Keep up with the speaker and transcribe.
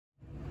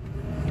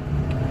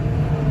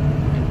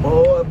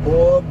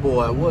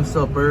boy. What's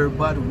up,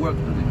 everybody?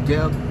 Welcome to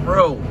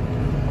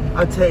DEATHROW.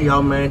 I tell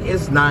y'all, man,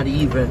 it's not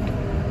even,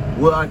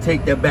 well, I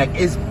take that back.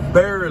 It's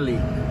barely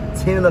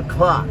 10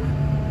 o'clock,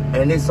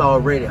 and it's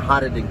already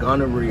hotter than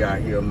gonorrhea out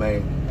here,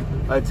 man.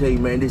 I tell you,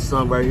 man, this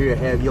sun right here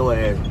have your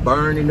ass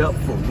burning up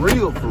for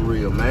real,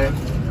 man.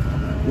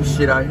 This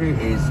shit out here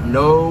is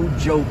no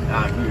joke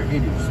out here.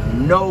 It is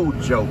no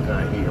joke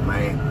out here,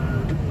 man.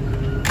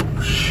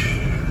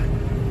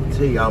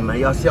 Tell y'all, man,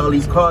 y'all see all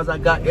these cars I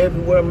got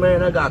everywhere,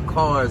 man? I got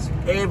cars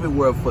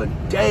everywhere for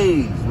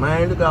days,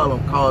 man. Look at all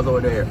them cars over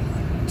there.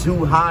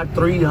 2 high,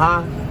 3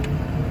 high.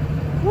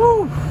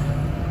 Woo,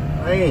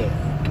 man.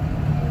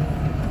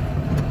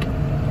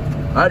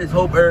 I just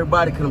hope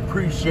everybody can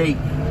appreciate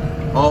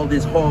all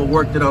this hard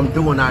work that I'm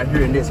doing out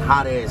here in this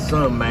hot ass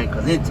sun, man,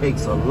 because it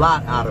takes a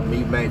lot out of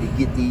me, man, to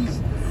get these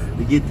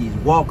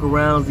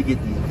walk-arounds, to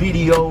get these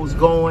videos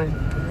going.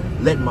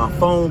 Let my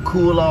phone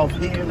cool off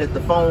here, let the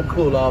phone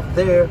cool off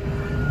there,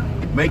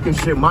 making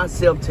sure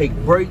myself take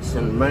breaks.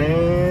 And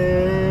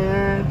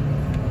man,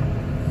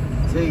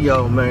 tell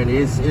y'all, man,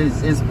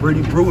 it's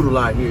pretty brutal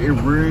out here.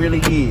 It really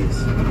is.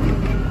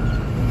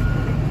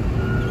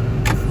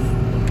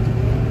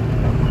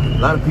 A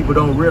lot of people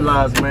don't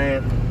realize,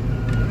 man,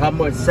 how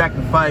much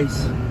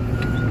sacrifice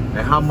and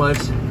how much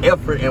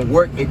effort and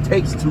work it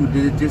takes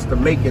just to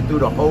make it through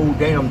the whole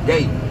damn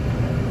day.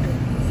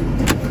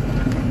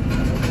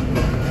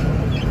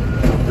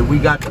 We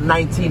got the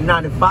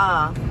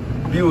 1995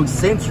 Buick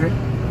Century.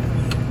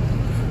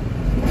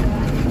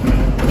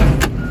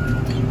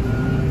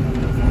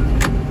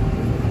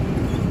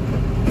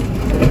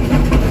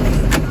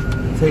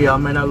 Tell y'all,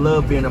 man, I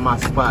love being in my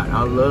spot.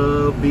 I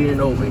love being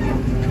over here.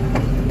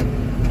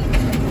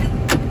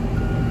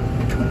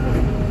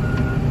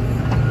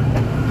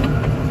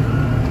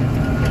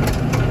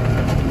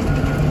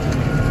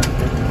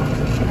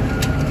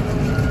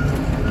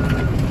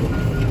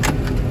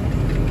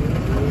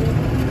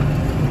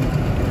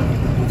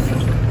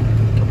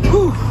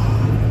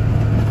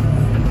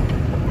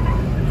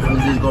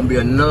 Gonna be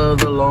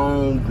another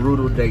long,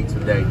 brutal day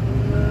today.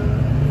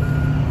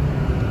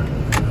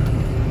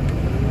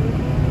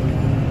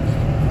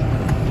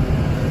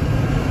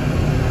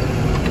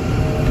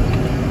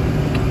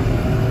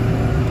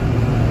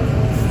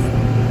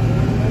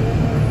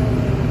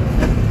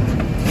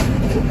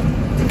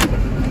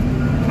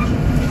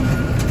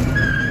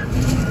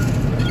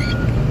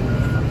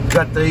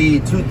 Got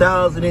the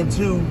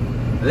 2002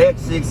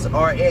 Lexus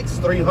RX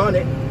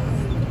 300.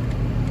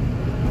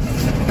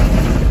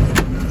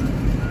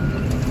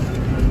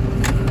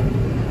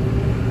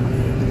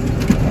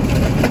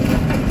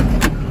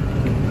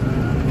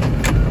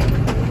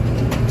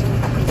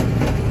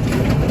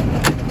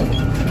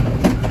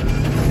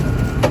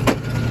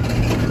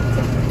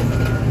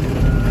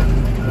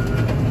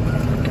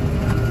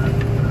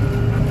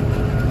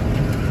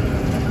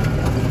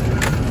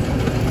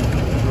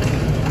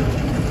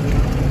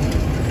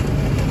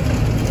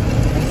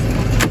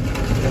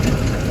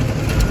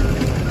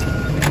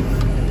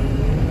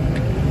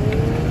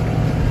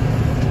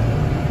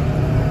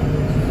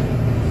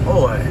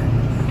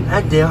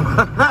 That damn,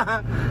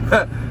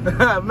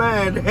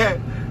 man,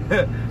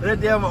 that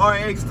damn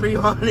RX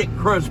 300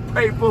 crushed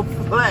paper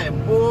flat,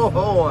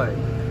 boy.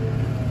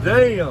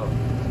 Damn.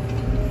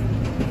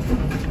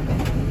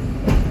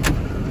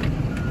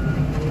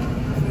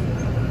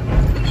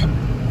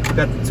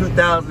 Got the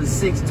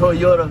 2006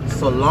 Toyota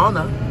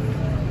Solana,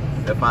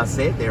 if I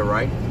said that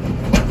right.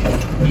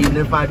 Even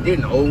if I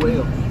didn't, oh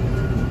well.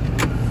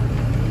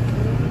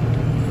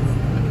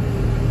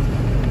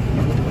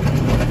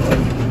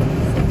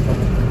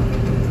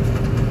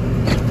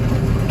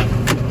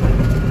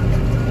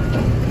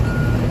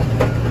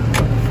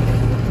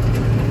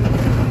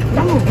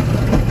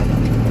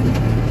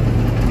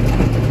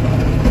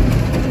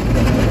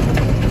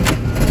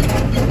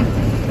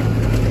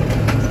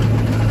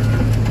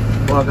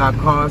 I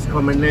got cars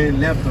coming in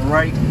left and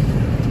right.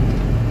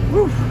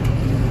 Woo.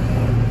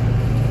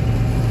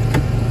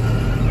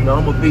 You know,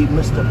 I'm gonna be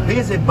Mr.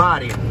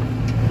 Busybody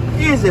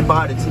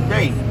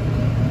today.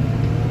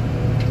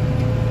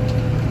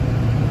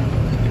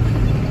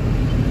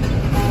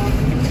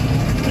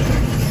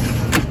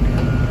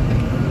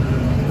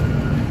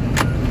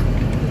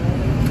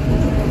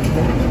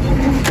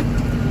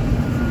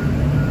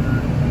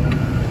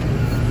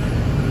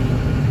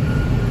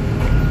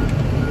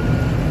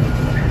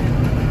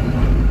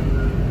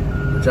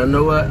 But y'all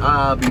know what?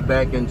 I'll be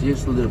back in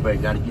just a little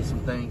bit. Gotta get some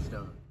things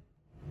done.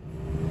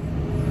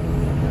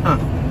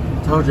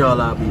 Told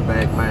y'all I'll be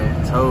back,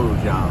 man. Told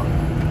y'all.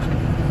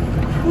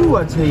 Ooh,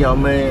 I tell y'all,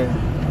 man.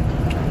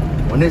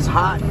 When it's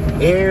hot,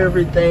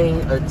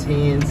 everything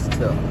attends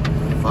to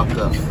fuck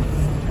up.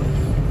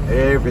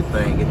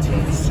 Everything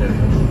attends to.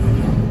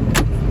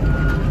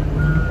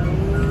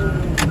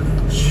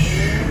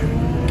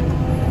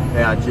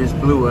 Hey, I just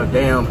blew a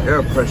damn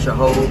air pressure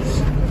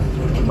hose.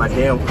 My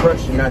damn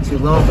crusher not too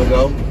long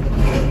ago.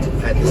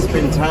 Had to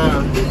spend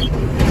time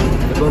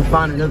to go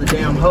find another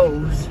damn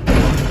hose,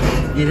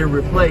 get it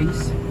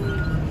replaced,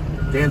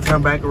 then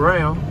turn back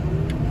around.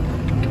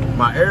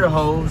 My air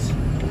hose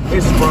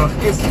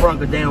It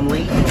sprung a damn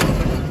leak.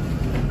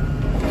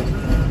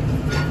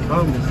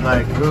 I'm just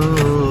like,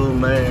 oh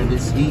man,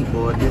 this heat,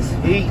 boy, this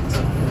heat.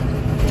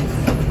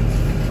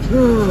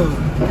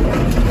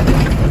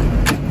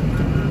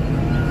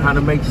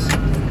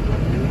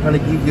 Kind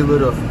of give you a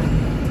little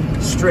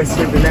stress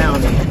every now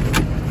and then.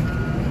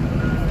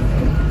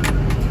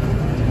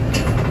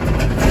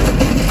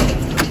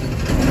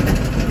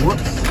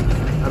 Whoops,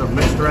 I done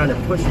messed around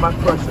and pushed my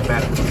crusher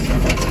backwards.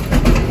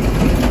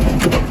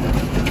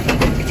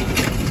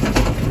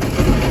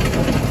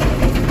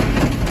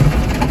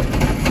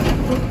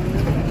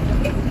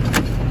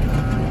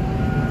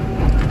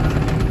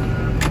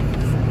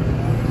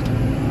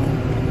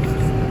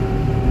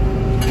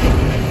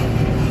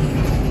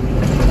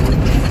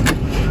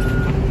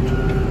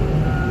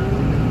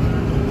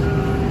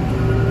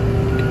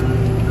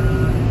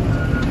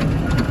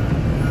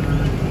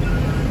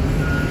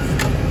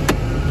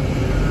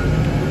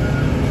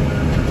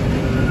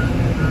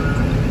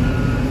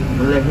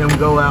 Let him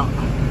go out.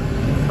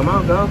 Come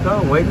on,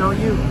 go, waiting on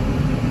you.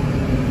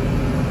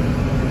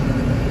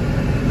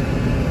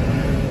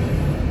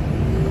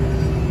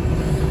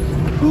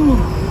 Whew.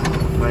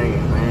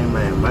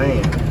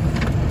 Man.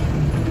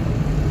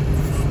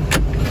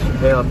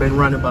 Hell, I've been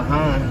running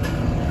behind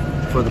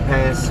for the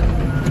past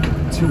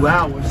 2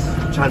 hours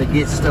trying to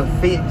get stuff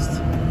fixed.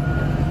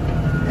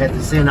 Had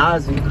to send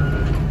Ozzy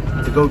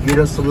to go get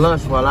us some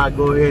lunch while I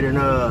go ahead and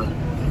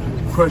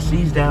crush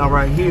these down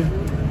right here.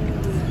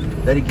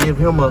 That'll give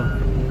him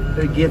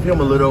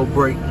a little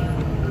break.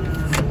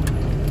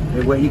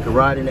 That way he can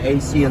ride in the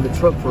AC in the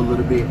truck for a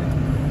little bit.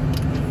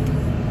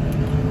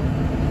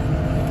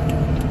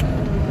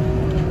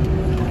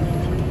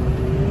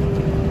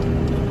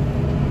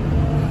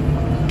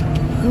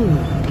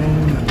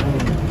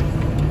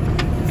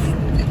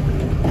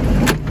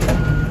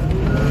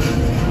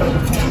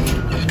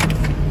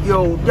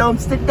 Yo,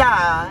 dumpster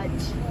dodge.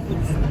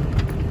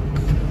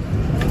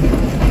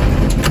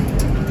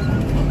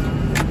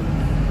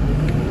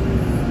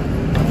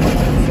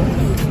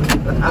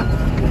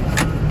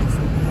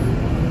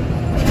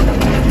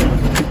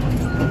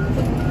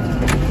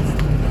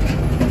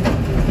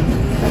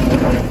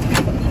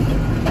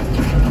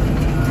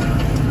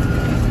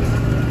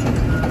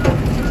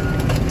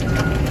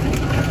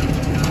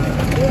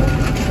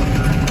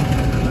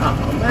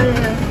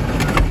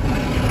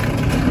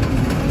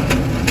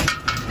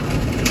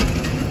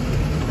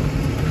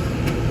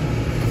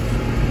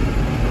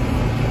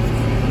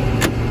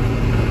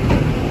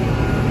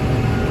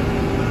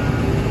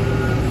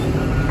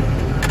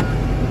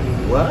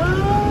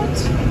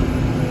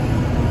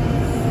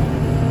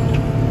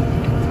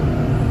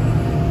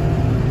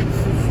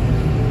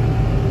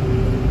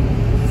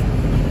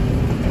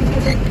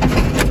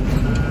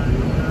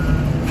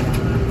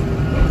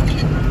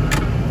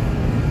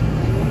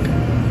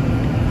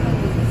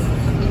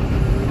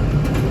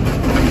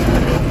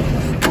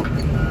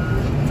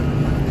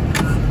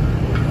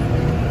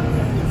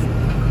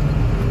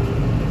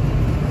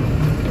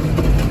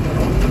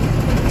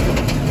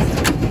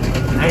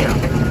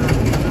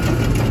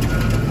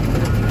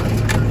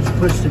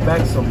 Pushed it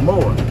back some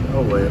more.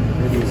 Oh well,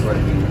 it is what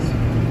it is.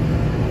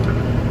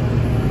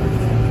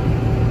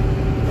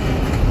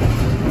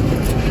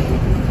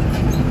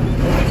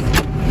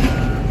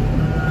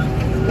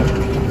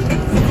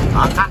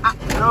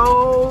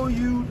 No,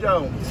 you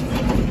don't.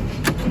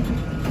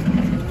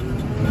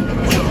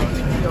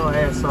 Get your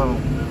ass on.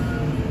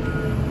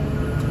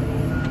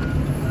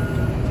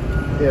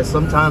 Yeah,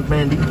 sometimes,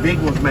 man, these big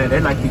ones, man, they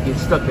like to get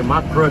stuck in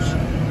my crusher.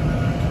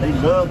 They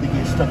love to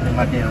get stuck in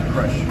my damn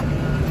crusher.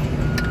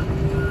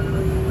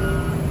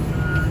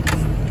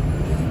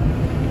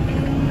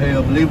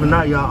 Hell, believe it or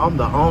not, y'all, I'm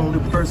the only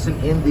person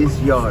in this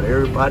yard.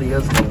 Everybody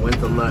else went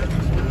to lunch.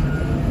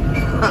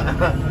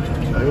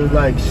 I was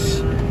like,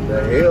 the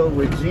hell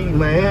with G,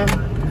 man.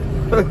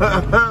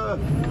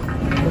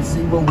 Let's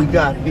see what we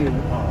got here.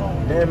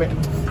 Oh, damn it.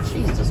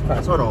 Jesus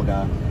Christ. Hold on,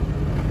 guys.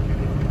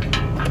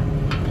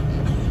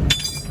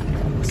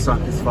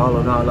 Sockets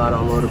falling all out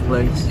all over the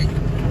place.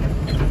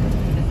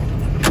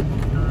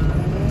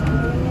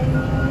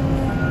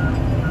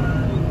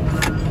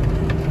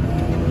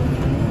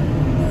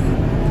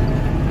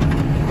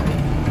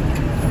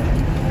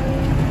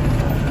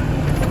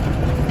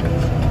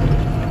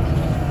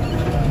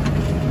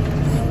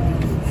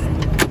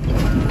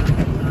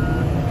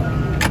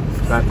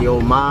 Got the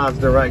old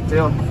Mazda right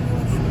there.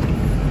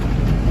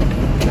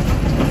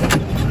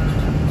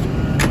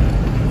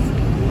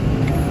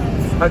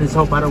 I just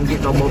hope I don't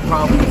get no more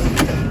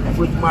problems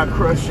with my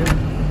crusher.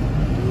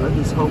 I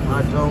just hope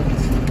I don't.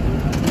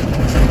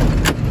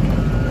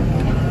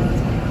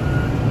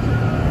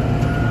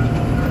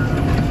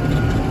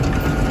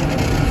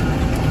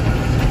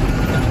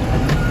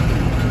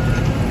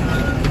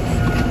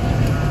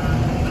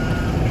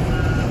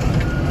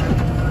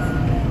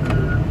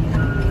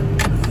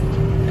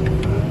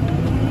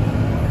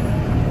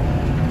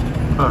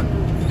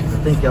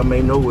 I think y'all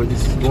may know where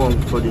this is going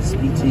for this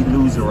PT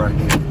loser right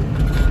here.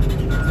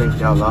 I think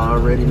y'all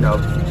already know.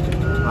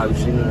 Probably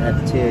shouldn't even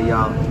have to tell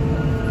y'all.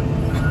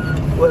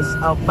 what's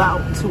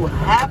about to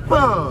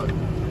happen.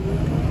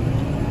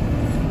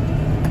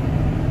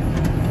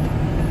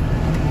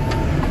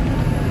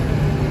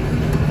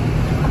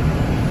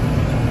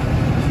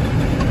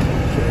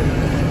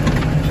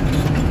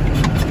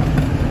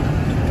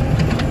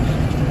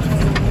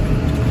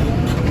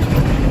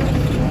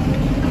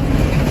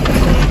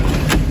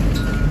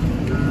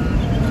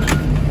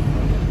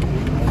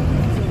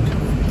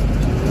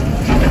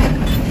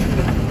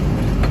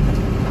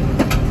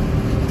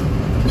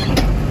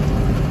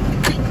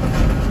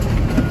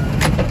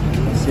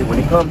 When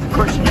it comes to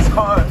crushing these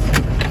cars,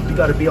 you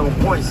gotta be on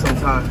point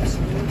sometimes.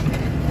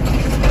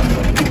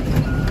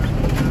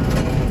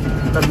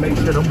 Gotta make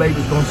sure them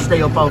babies gonna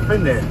stay up off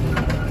in there.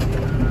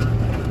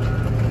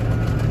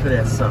 Look at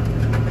that something.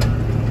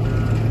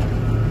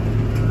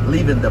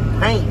 Leaving the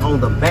paint on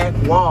the back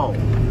wall.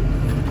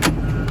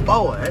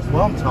 Boy, that's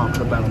what I'm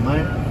talking about,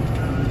 man.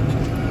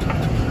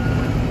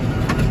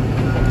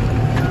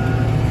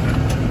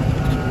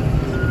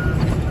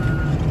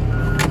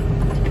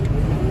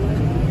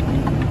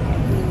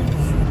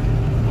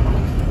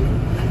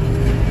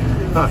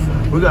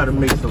 We got a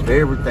mix of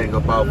everything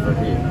up out for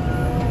here.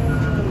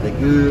 The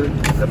good,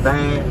 the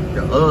bad,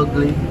 the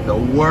ugly, the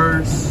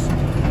worst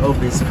of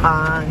its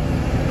kind.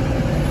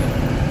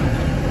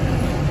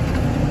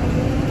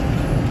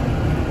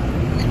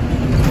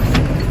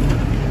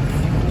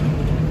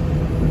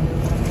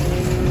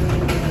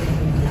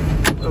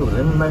 Oh,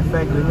 matter of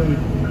fact,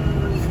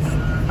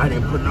 I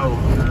didn't put no.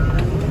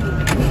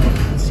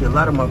 See, a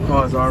lot of my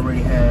cars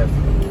already have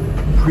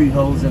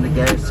pre-holes in the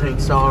gas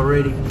tanks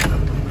already.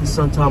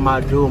 Sometimes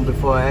I do them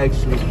before I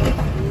actually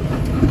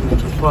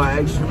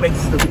make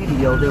the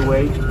video. That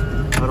way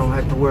I don't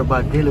have to worry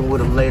about dealing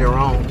with them later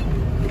on.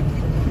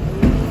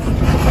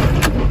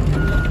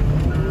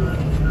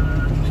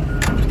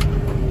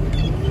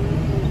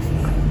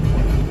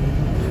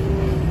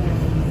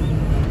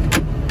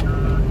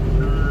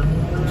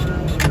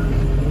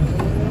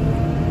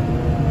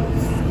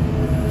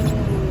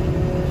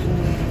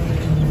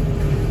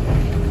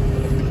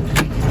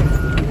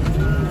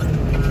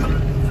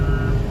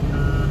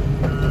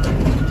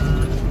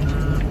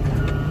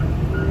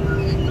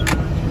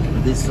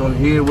 This one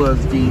here was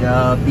the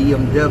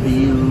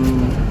BMW.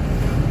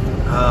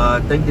 I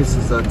think this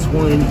is a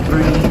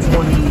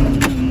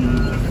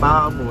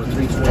 2325 or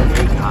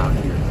 328 out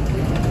here.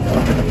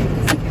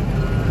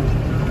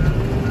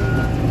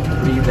 I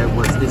believe that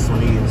what this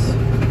one is.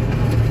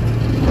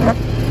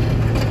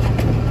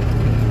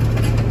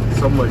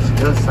 So much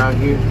dust out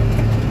here.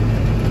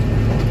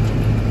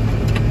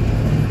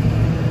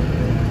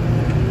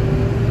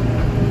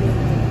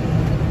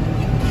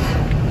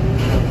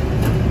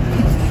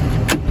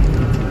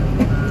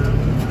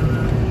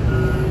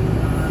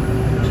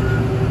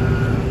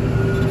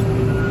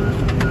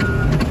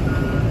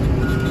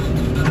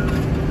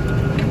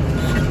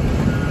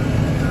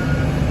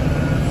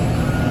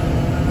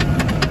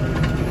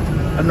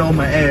 I know I'm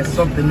gonna add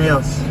something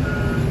else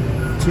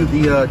to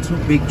the two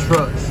big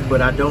trucks,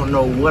 but I don't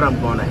know what I'm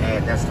gonna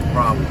add. That's the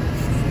problem.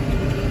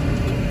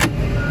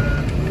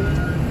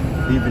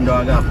 Even though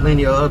I got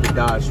plenty of other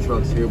Dodge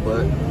trucks here,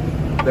 but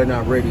they're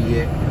not ready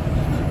yet.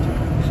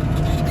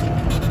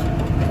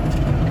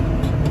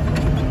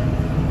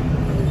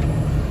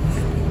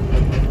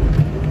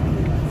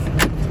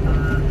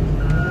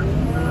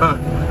 Huh.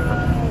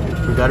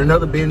 We got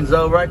another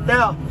Benzo right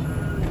now.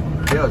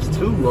 There's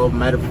two of them,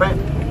 matter of fact.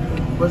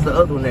 Where's the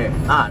other one there?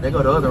 Ah, there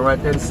go the other one right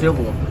there, the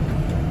silver one.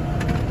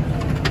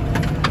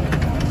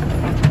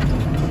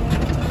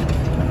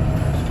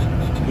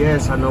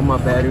 Yes, I know my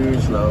battery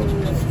is low. I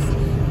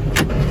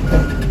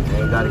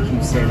ain't gotta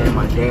keep saying that in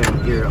my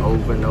damn ear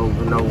over and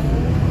over and over.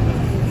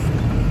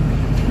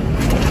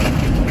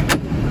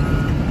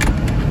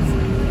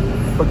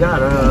 I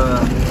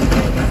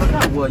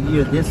forgot what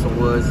year this one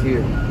was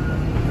here.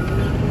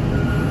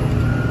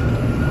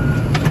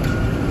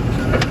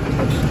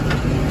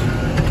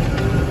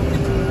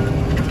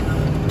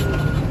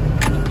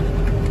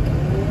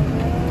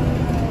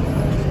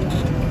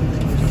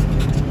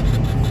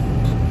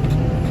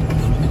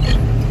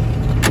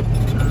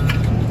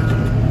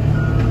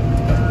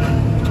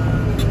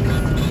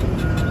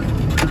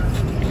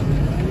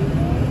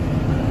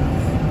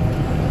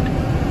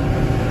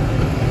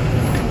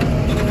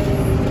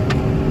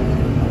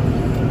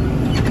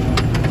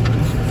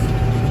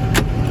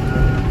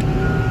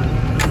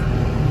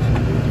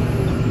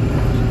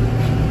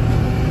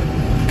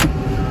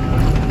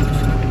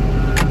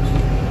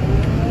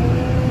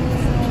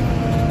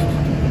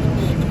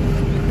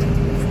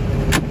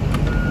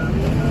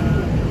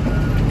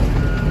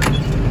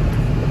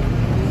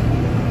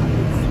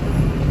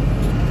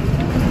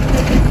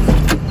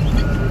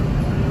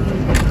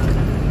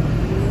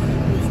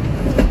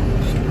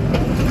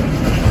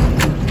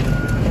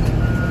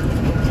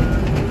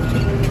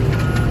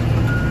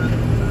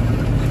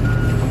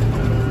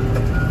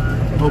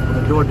 Hoping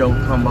the door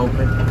don't come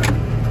open.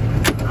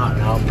 Ah,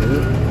 no,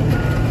 good.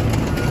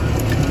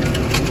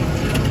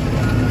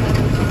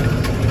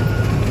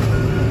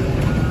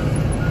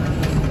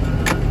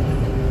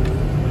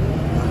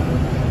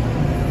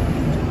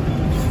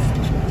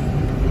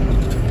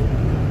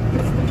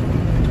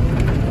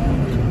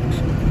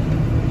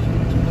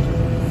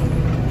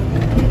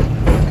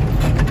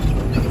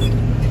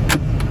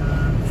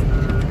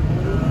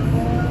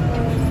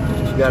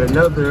 got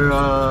another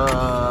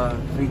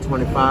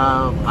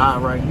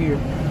 325i right here.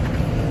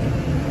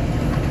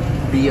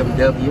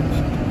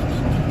 BMW.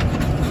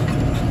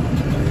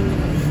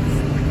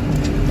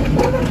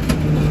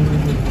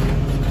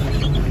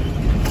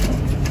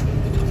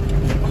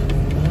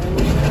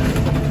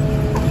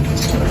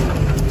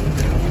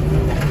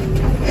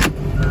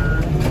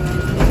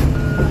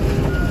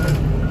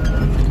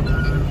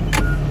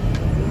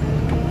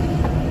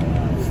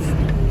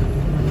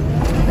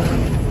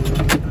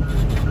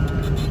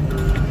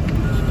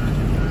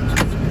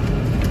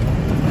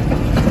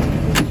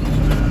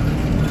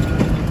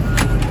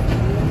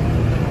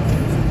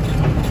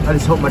 I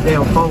just hope my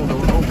damn phone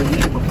don't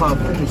overheat before I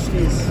finish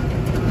this.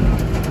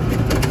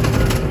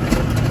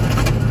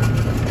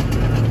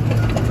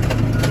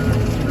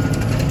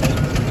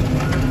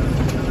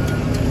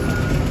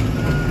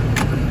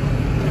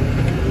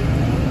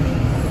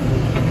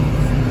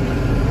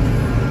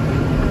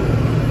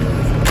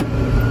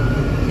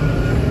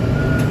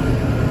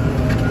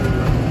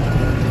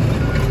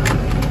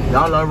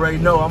 Y'all already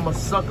know I'm a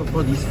sucker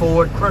for these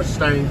Ford crush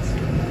stains.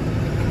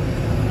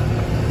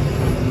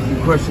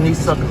 Crushing these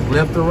suckers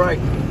left or right.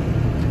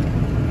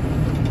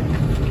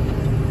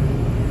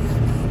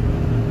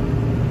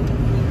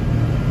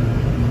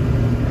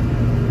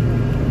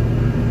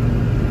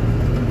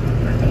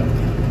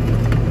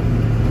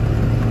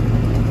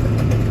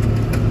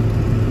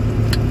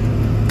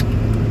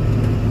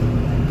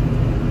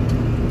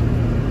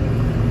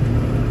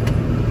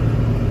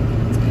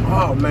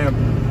 Oh man,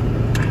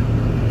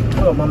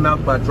 oh, my mouth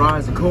about dry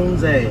as a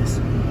coon's ass.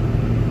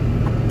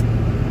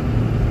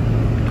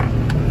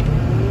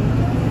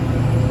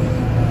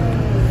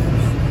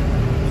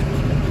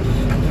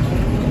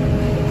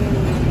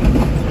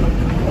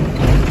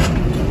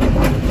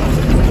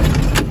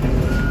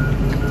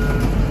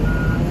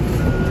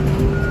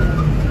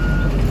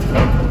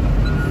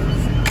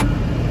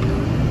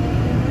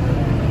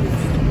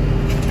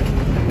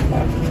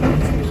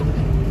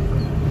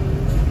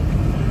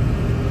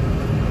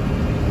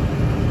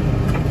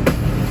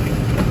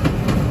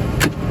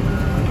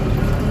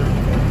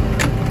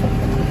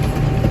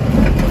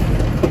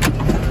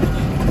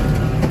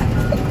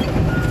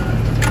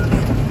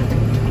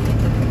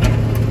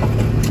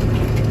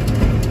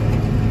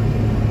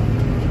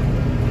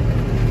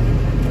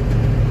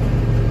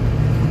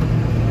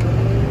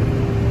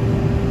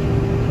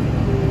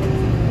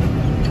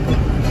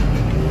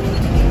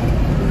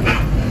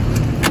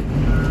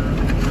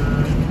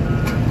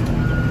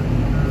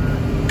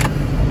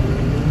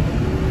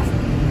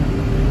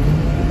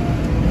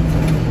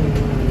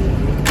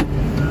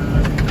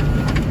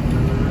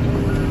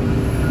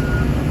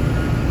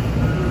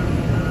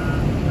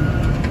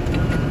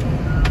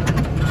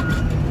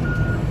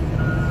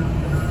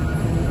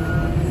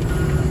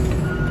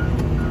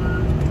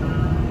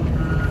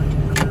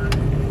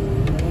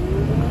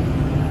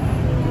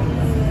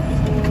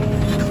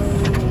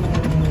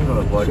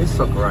 Boy, this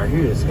sucker right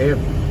here is heavy.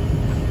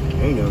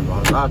 Ain't even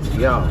gonna lie to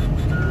y'all.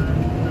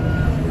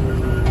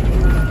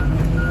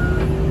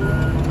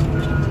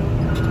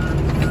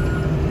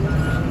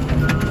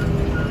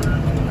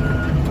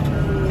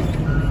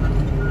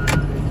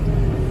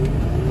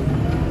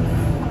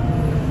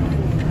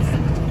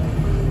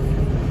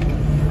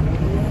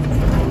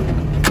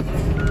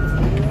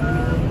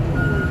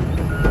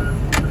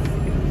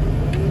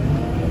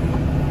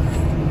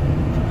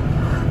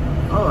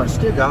 Oh, I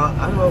still got,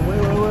 I don't know, wait.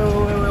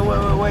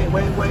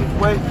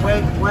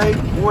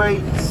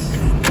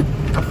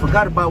 I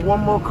forgot about one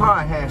more car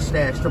I had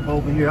stashed up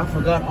over here. I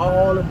forgot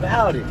all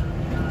about it.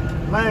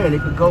 Man,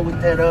 it could go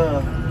with that,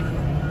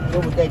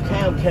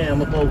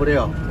 cam up over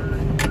there.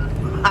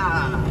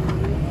 Ah.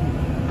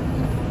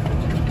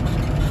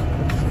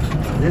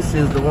 This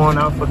is the one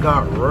I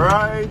forgot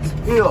right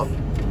here.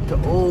 The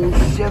old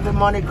Chevy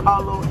Monte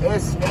Carlo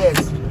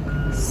SS,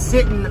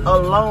 sitting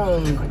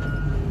along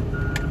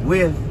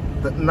with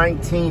the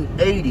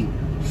 1980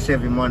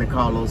 Chevy Monte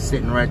Carlo,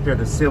 sitting right there,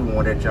 the silver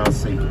one that y'all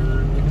see.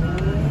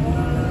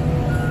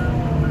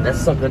 That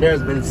sucker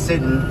there's been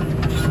sitting,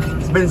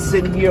 it's been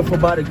sitting here for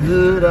about a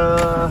good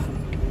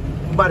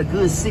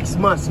 6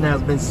 months now.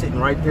 It's been sitting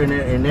right there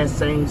in that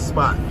same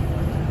spot.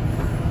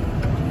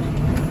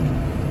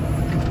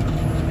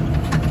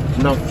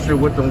 Not sure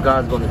what them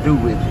guys gonna do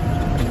with it.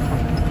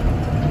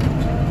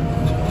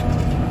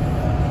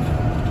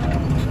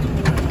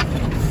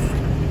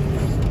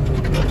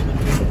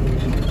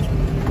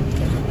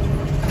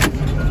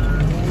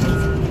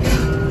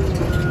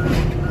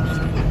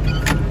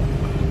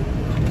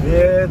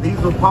 Yeah, these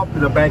were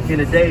popular back in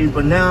the days,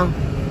 but now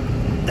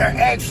they're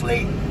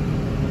actually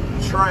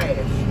trash.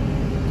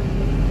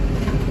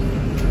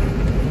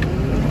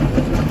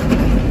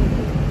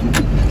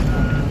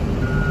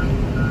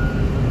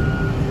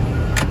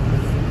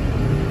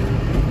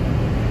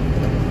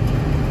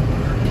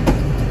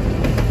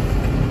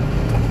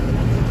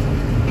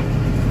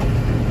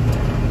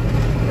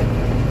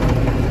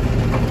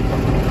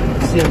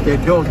 See if their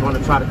doors want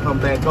to try to come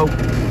back open.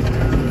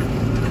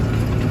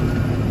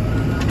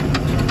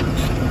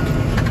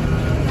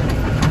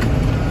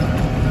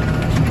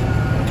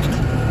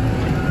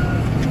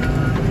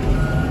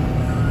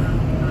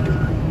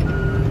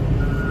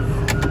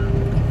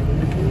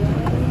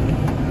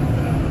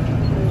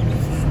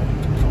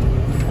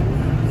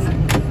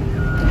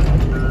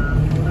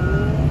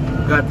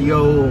 got the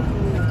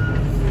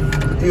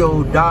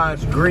old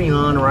Dodge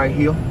Grion right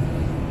here.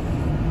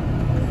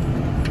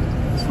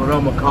 That's what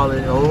I'm gonna call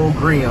it, old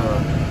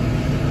Grion.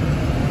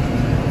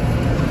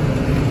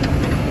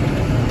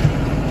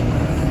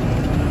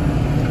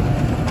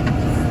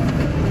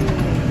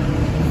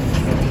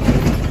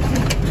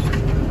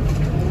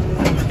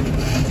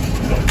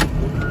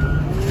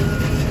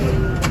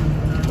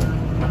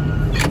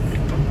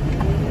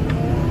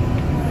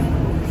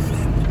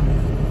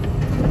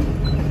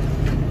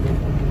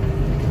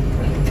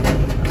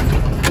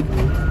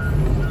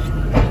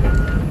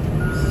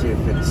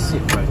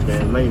 Sit right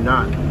there. It may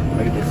not.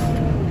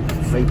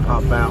 May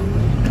pop out.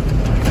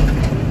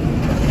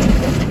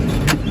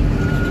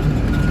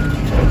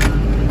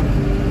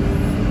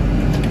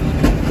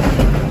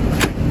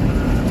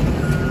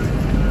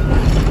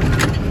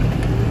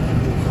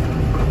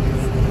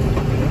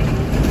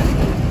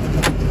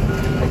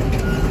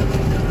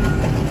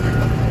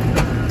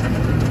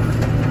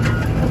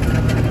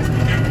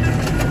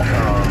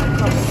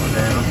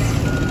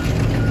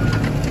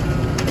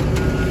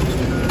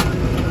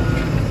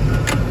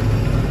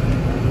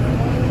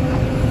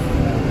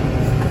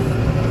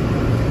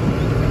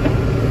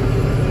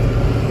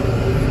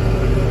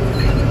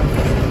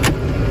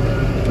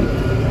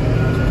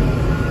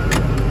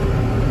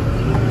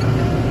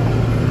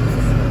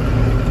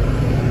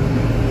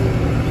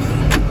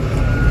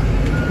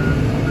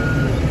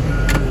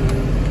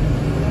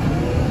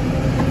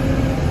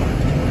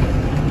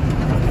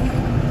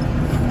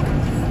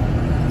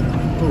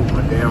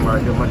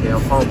 Right here, my damn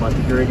phone about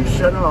to get ready to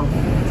shut off.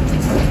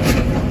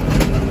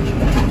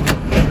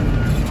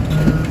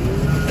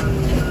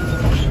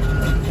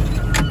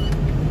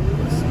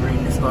 The screen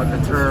is starting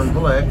to turn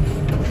black.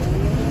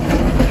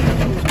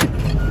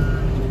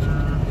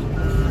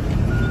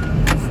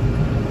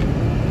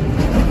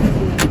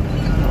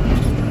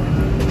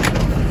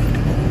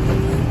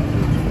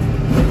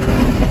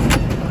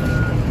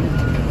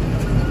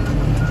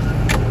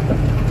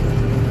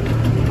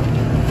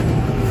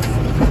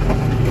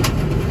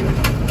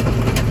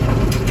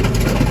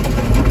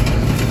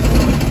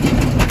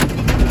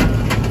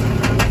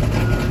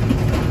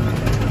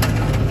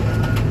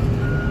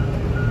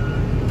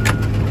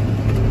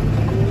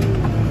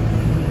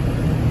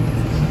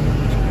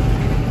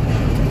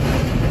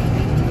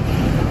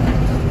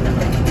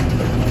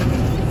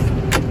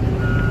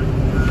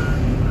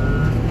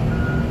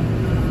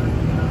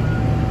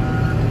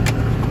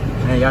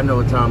 Y'all know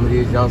what time it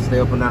is. Y'all stay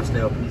up and I stay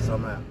up. Peace.